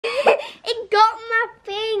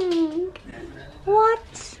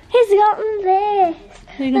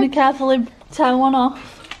You're gonna carefully tie one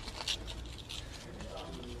off.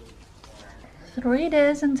 3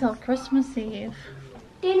 days until Christmas Eve.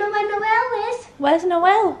 Do you know where Noelle is? Where's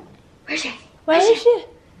Noelle? Where is she? Where is she?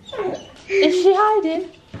 Is she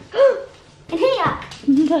hiding? In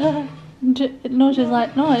here. No, she's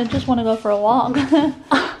like, no, I just want to go for a walk. She's reading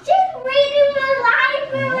the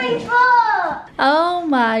library book. Oh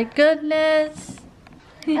my goodness.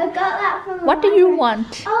 I got that from the What do library. you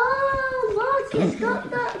want? Oh, look, it's got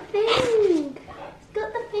that thing. It's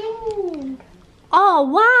got the thing. Oh,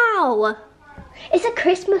 wow. It's a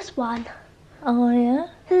Christmas one. Oh, yeah?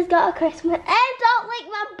 It's got a Christmas. Hey, don't lick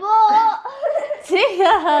my butt.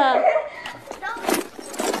 Yeah.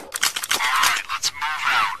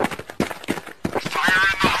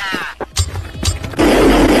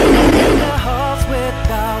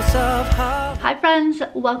 Hi friends,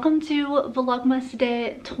 welcome to Vlogmas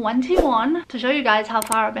day 21. To show you guys how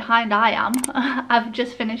far behind I am, I've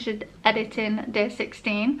just finished editing day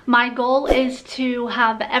 16. My goal is to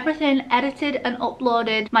have everything edited and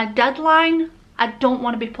uploaded. My deadline, I don't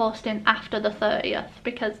want to be posting after the 30th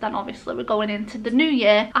because then obviously we're going into the new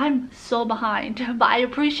year. I'm so behind, but I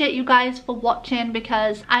appreciate you guys for watching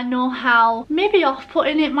because I know how maybe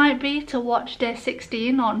off-putting it might be to watch day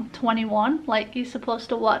 16 on 21. Like, you're supposed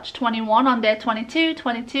to watch 21 on day 22,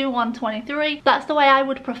 22 on 23. That's the way I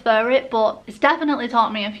would prefer it, but it's definitely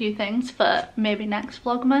taught me a few things for maybe next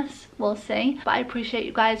Vlogmas. We'll see. But I appreciate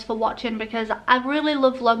you guys for watching because I really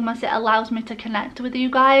love Vlogmas. It allows me to connect with you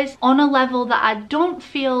guys on a level that I don't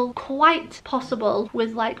feel quite possible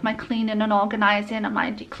with like my cleaning and organising and my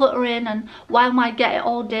decluttering, and while my get it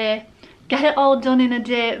all done in a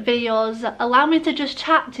day videos allow me to just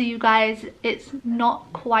chat to you guys. It's not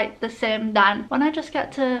quite the same than when I just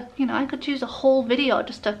get to, you know, I could choose a whole video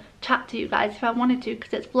just to chat to you guys if I wanted to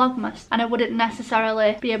because it's Vlogmas, and I wouldn't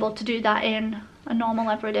necessarily be able to do that in a normal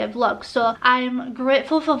everyday vlog. So I'm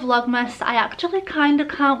grateful for Vlogmas. I actually kind of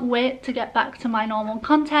can't wait to get back to my normal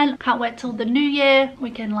content. Can't wait till the new year. We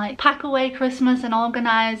can like pack away Christmas and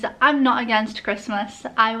organise. I'm not against Christmas.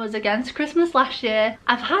 I was against Christmas last year.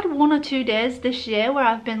 I've had 1 or 2 days this year where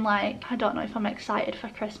I've been like, I don't know if I'm excited for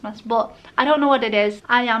Christmas, but I don't know what it is.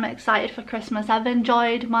 I am excited for Christmas. I've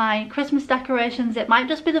enjoyed my Christmas decorations. It might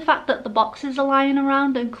just be the fact that the boxes are lying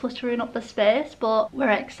around and cluttering up the space, but we're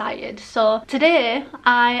excited. So today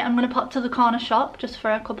I am going to pop to the corner shop just for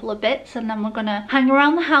a couple of bits, and then we're going to hang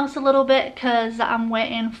around the house a little bit because I'm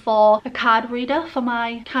waiting for a card reader for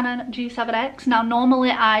my Canon G7X. Now normally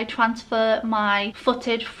I transfer my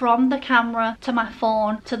footage from the camera to my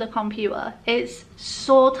phone to the computer. It's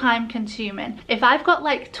so time consuming. If I've got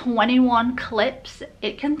like 21 clips,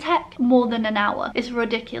 it can take more than an hour. It's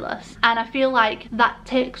ridiculous, and I feel like that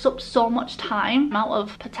takes up so much time out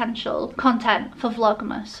of potential content for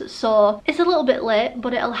Vlogmas. So it's a little bit late,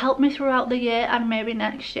 but it'll help me throughout the year and maybe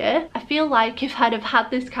next year. I feel like if I'd have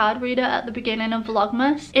had this card reader at the beginning of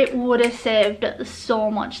Vlogmas, it would have saved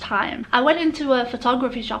so much time. I went into a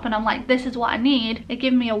photography shop and I'm like, this is what I need. It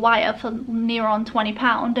gave me a wire for near on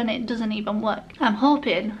 £20 and it doesn't even work. I'm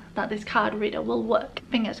hoping that this card reader will work.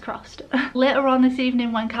 Fingers crossed. Later on this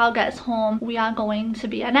evening when Carl gets home, we are going to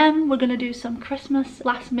B&M. We're going to do some Christmas,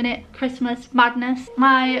 last minute Christmas madness.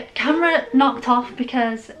 My camera knocked off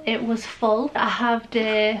because it was full. I have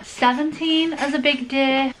day 17 as a big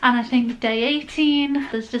day and I think day 18.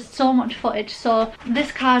 There's just so much footage, so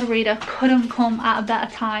this card reader couldn't come at a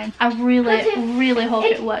better time. I really hope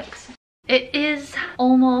it works. It is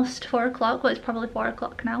almost 4 o'clock, well it's probably 4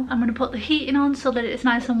 o'clock now. I'm going to put the heating on so that it's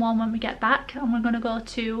nice and warm when we get back, and we're going to go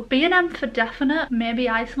to B&M for definite, maybe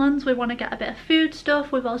Iceland's. We want to get a bit of food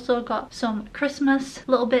stuff. We've also got some Christmas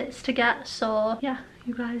little bits to get, so yeah,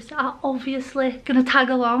 you guys are obviously going to tag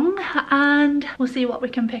along and we'll see what we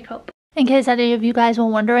can pick up. In case any of you guys were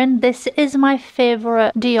wondering, this is my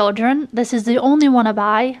favourite deodorant. This is the only one I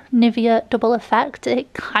buy, Nivea Double Effect.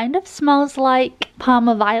 It kind of smells like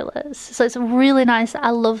Parma Violets, so it's really nice. I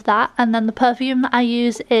love that. And then the perfume that I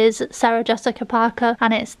use is Sarah Jessica Parker,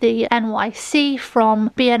 and it's the NYC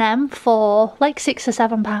from B&M for like £6 or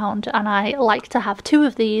 £7, and I like to have 2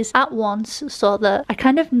 of these at once so that I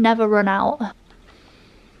kind of never run out.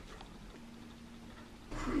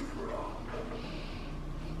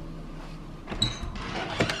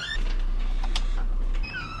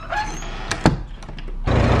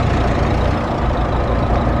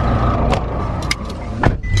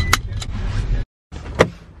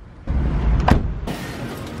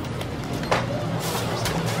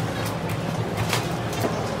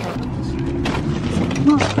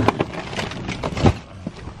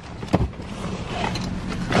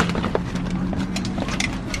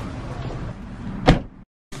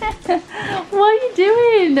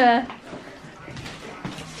 doing?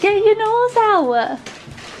 Get your nose out.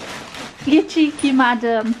 You cheeky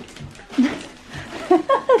madam.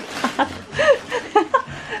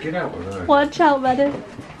 Get out of there. Watch out, madam.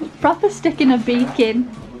 Proper sticking a beak in.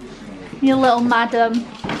 You little madam.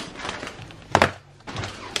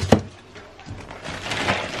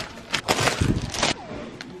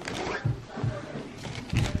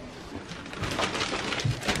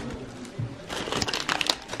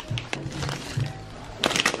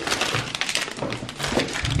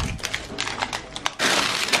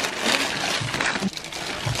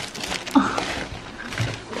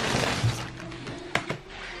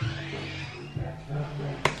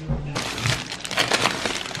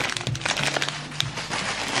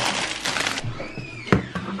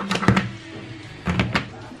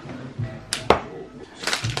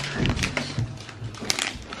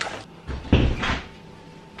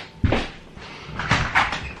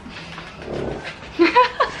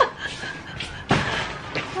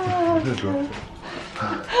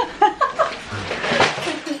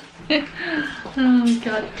 Oh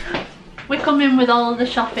god. We come in with all of the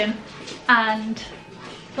shopping and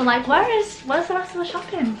we're like, where's the rest of the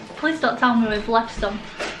shopping? Please don't tell me we've left some.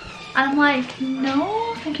 And I'm like,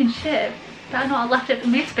 no, thinking shit. I know I left it for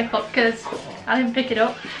me to pick up because I didn't pick it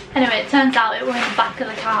up. Anyway, it turns out it was in the back of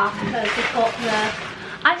the car because we put the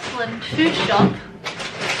Iceland food shop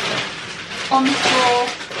on the floor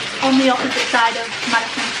on the opposite side of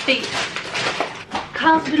Madison's feet.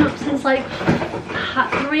 Carl's been up since like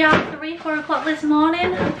 4 o'clock this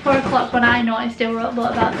morning. 4 o'clock when I noticed they were up,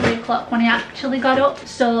 but about 3 o'clock when he actually got up.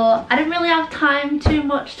 So I didn't really have time too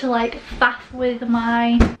much to like faff with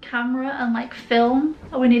my camera and like film.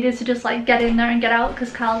 We needed to just like get in there and get out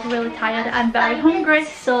because Carl's really tired and very hungry.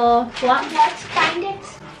 So what? Let's find it.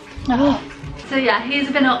 Oh. So yeah,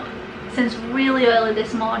 he's been up since really early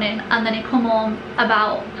this morning and then he come home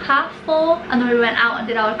about 4:30 and then we went out and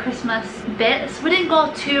did our Christmas bits. We didn't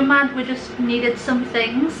go too mad, we just needed some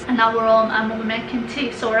things and now we're home and we're making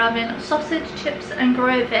tea. So we're having sausage, chips and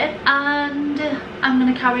gravy and I'm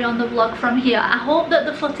gonna carry on the vlog from here. I hope that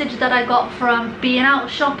the footage that I got from being out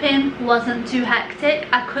shopping wasn't too hectic.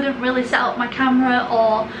 I couldn't really set up my camera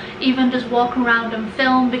or even just walk around and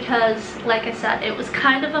film because like I said, it was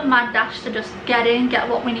kind of a mad dash to just get in, get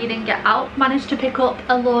what we need and get out. Managed to pick up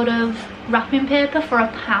a load of wrapping paper for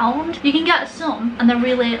 £1. You can get some and they're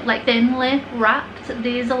really like thinly wrapped.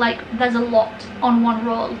 These are like, there's a lot on one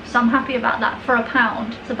roll, so I'm happy about that. For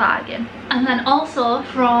 £1, it's a bargain. And then also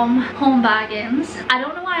from Home Bargains, I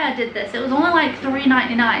don't know why I did this, it was only like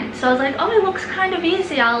 $3.99, so I was like, oh, it looks kind of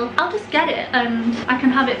easy, I'll just get it and I can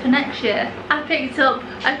have it for next year. I picked up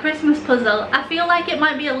a Christmas puzzle. I feel like it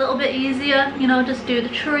might be a little bit easier, you know, just do the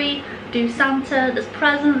tree, do Santa, there's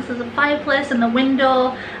presents, there's a fireplace and the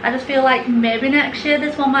window. I just feel like maybe next year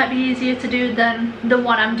this one might be easier to do than the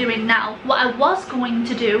one I'm doing now. What I was going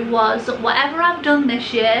to do was whatever I've done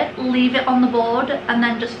this year, leave it on the board and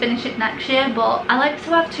then just finish it next year, but I like to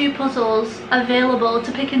have 2 puzzles available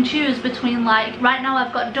to pick and choose between. Like right now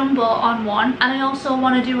I've got Dumbo on one and I also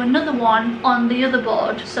want to do another one on the other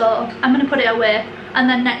board, so I'm going to put it away and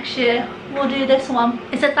then next year we'll do this one.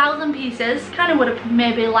 It's 1,000 pieces, kind of would have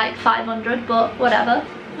maybe like 500, but whatever.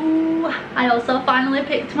 Ooh, I also finally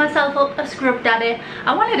picked myself up a scrub daddy.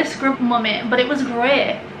 I wanted a scrub mummy, but it was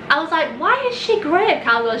grey. I was like, why is she grey?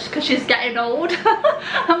 Carl goes, because she's getting old.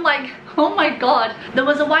 I'm like, oh my god. There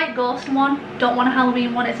was a white ghost one, don't want a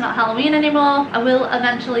Halloween one, it's not Halloween anymore. I will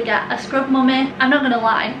eventually get a scrub mummy. I'm not gonna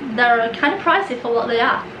lie, they're kind of pricey for what they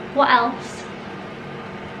are. What else?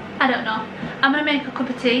 I don't know. I'm gonna make a cup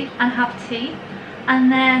of tea and have tea,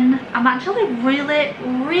 and then I'm actually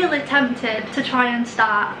really tempted to try and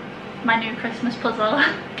start my new Christmas puzzle.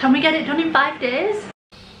 Can we get it done in 5 days?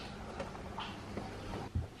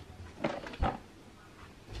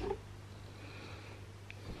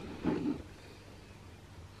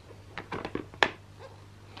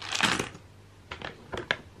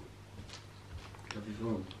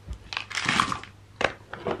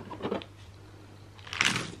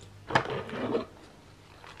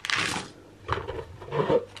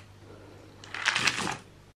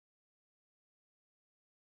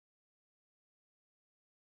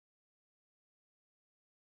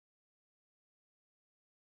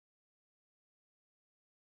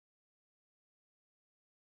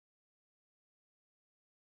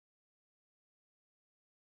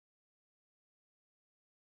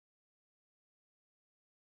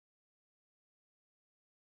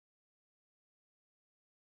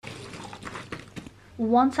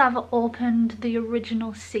 once I've opened the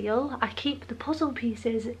original seal, I keep the puzzle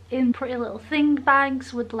pieces in pretty little thing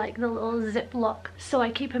bags with like the little ziplock, so I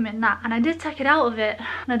keep them in that. And I did take it out of it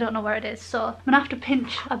and I don't know where it is, so I'm gonna have to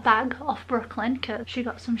pinch a bag off Brooklyn because she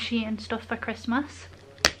got some Shein stuff for Christmas.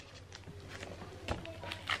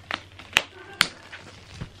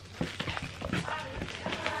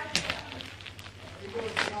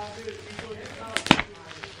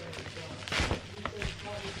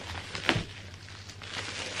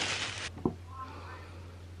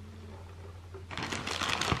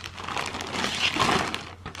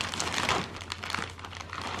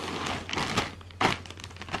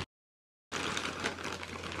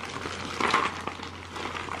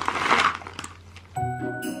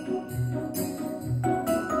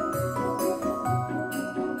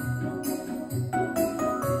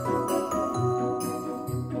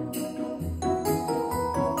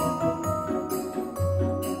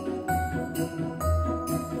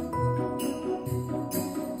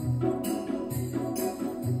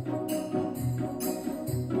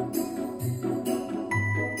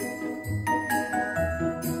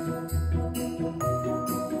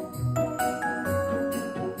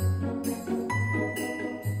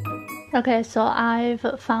 Okay, so I've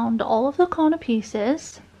found all of the corner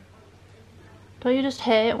pieces. Don't you just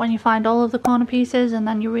hate when you find all of the corner pieces and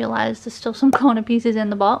then you realise there's still some corner pieces in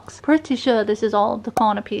the box? Pretty sure this is all of the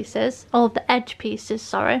corner pieces. All of the edge pieces,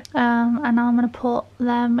 sorry. And now I'm going to put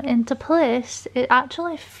them into place. It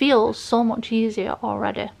actually feels so much easier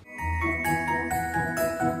already.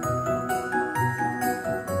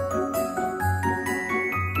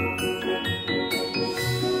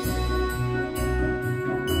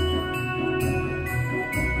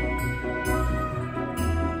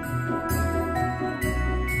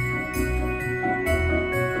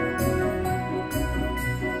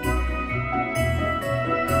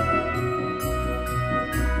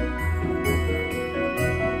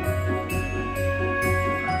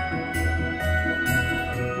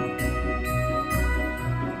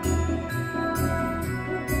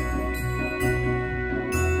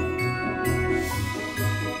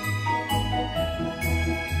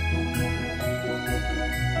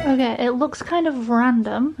 Okay, it looks kind of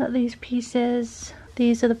random that these pieces,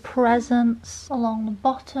 these are the presents along the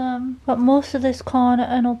bottom, but most of this corner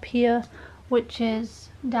and up here, which is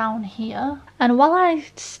down here. And while I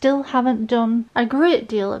still haven't done a great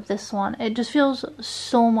deal of this one, it just feels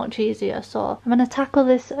so much easier. So I'm going to tackle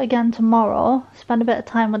this again tomorrow, spend a bit of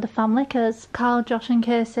time with the family because Carl, Josh and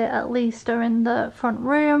Casey at least are in the front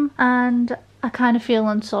room and I kind of feel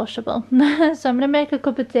unsociable. So I'm going to make a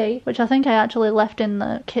cup of tea, which I think I actually left in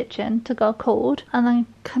the kitchen to go cold, and then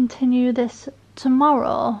continue this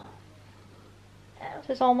tomorrow.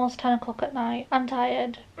 It's almost 10 o'clock at night. I'm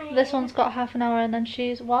tired. This one's got half an hour and then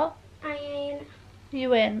she's what? I ain't.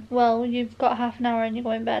 You in? Well, you've got half an hour and you're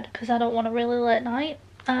going to bed because I don't want a really late night.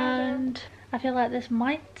 And I feel like this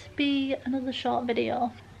might be another short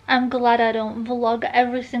video. I'm glad I don't vlog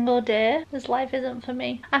every single day. This life isn't for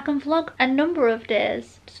me. I can vlog a number of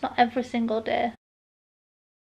days, just not every single day.